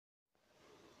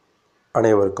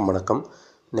அனைவருக்கும் வணக்கம்.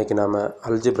 இன்றைக்கி நாம்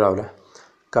அல்ஜிப்ராவில்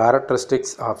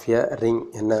கேரக்டரிஸ்டிக்ஸ் ஆஃப் எ ரிங்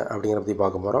என்ன அப்படிங்கிறத பற்றி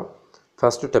பார்க்க போகிறோம்.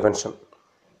 First definition.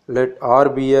 Let R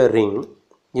B a ring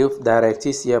if there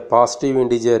exists a positive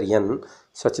integer n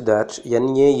such that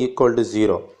na equal to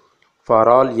 0 for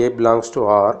all a belongs to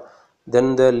R, then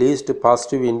the least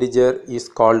positive integer is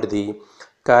called the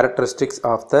characteristics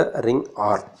of the ring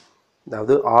R.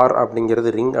 அதாவது R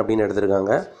அப்படிங்கிறது ring அப்படின்னு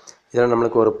எடுத்துருக்காங்க. இதில்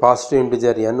நம்மளுக்கு ஒரு positive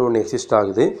integer n ஒன்று exist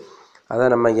ஆகுது. அதை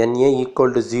நம்ம na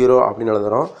ஈக்குவல் டு 0 அப்படின்னு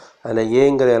எழுதுகிறோம். அதில்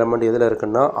ஏங்கிற எலமெண்ட் எதில்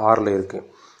இருக்குன்னா ஆரில் இருக்குது.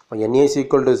 இப்போ na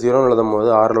ஈக்குவல் டு 0ன்னு எழுதும் போது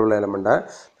ஆரில் உள்ள எலமெண்ட்டை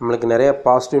நம்மளுக்கு நிறைய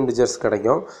பாசிட்டிவ் இன்டிஜர்ஸ்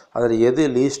கிடைக்கும். அதில் எது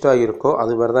லீஸ்ட்டாக இருக்கோ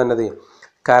அது வேறு தான் என்னது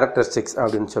கேரக்டரிஸ்டிக்ஸ்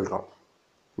அப்படின்னு சொல்கிறோம்.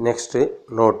 Next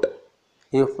note.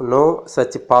 If no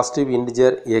such positive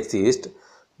integer exist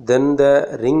then the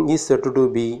ring is set to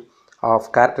P of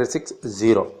characteristics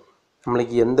 0.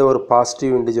 நம்மளுக்கு எந்த ஒரு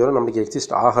பாசிட்டிவ் இன்டிஜரும் நம்மளுக்கு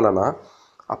எக்ஸிஸ்ட் ஆகலைன்னா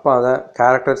அப்போ அதை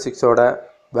கேரக்டரிஸ்டிக்ஸோட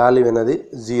வேல்யூ என்னது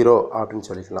 0 அப்படின்னு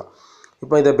சொல்லிக்கலாம்.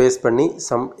 இப்போ இதை பேஸ் பண்ணி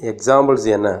சம் எக்ஸாம்பிள்ஸ்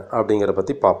என்ன அப்படிங்கிறத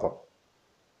பற்றி பார்ப்போம்.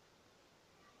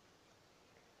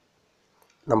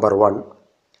 Number 1,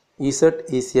 Z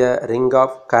is a ring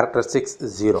of characteristics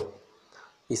 0.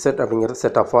 Z அப்படிங்கிறது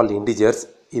செட் ஆஃப் ஆல் இன்டிஜர்ஸ்.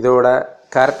 இதோட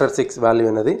கேரக்டரிஸ்டிக்ஸ் வேல்யூ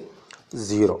என்னது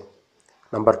 0.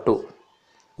 Number 2,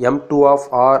 M2 of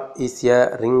R is a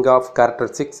ring of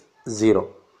characteristics 0.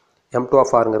 M2 of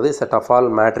R ங்கிறது set of all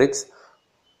matrix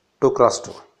 2 cross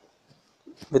 2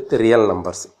 with real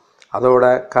numbers. அதோட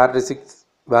characteristics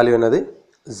value என்னது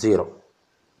 0.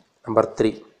 Number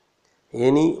 3,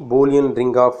 any boolean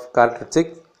ring of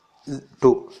characteristics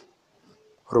 2.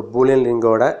 ஒரு boolean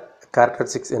ringோட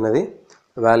characteristics என்னது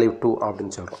value 2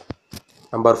 அப்படின்னு சொல்கிறோம்.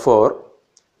 Number 4,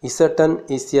 Zn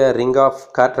is a ring of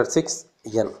characteristics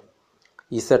n.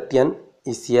 Zn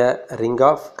is a ring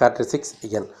of characteristics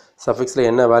n. சஃபிக்ஸில்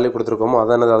என்ன value கொடுத்துருக்கோமோ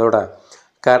அதான் அதோட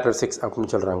characteristics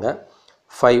அப்படின்னு சொல்கிறாங்க.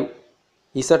 5,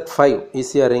 Z5 is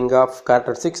a ring of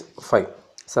characteristics 5.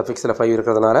 சஃபிக்ஸில் 5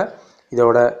 இருக்கிறதுனால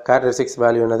இதோட கேரக்டரிஸ்டிக்ஸ்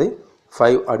வேல்யூ என்னது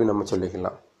 5 அப்படின்னு நம்ம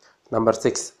சொல்லிக்கலாம். நம்பர்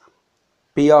 6,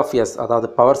 P of S அதாவது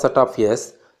power set of S,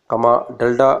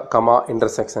 delta,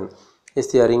 intersection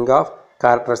is a ring of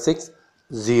characteristics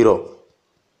 0.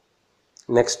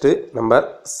 Next number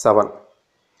 7,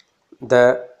 the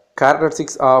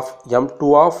characteristics of M2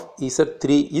 of Z3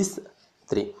 is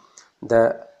 3. The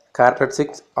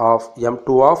characteristics of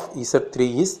M2 of Z3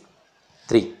 is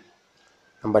 3.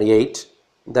 Number 8,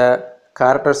 the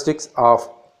characteristics of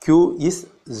Q is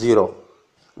 0.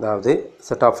 அதாவது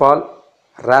set of all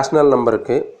rational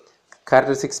numberக்கு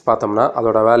characteristics பார்த்தோம்னா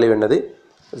அதோட value என்னது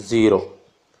 0.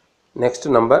 Next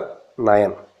number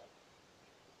 9,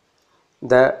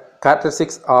 the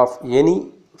characteristics of any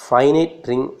finite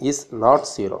ring is not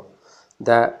 0.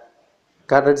 The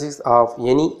characteristics of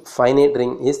any finite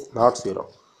ring is not 0.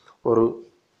 ஒரு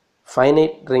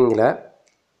finite ரிங்கில்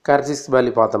characteristics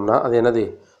value பார்த்தோம்னா அது என்னது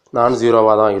நான்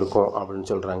ஜீரோவாக தான் இருக்கும் அப்படின்னு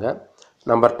சொல்கிறாங்க.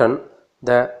 Number 10,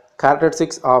 the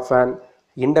characteristics of an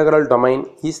integral domain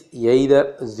is either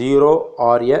 0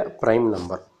 or a prime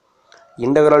number.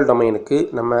 integral domainக்கு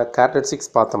நம்ம characteristics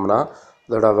பார்த்தோம்னா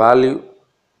அதோட வேல்யூ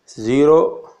 0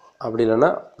 அப்படி இல்லைன்னா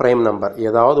ப்ரைம் நம்பர்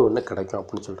ஏதாவது ஒன்று கிடைக்கும்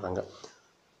அப்படின்னு சொல்கிறாங்க.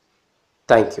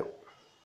 தேங்க்யூ.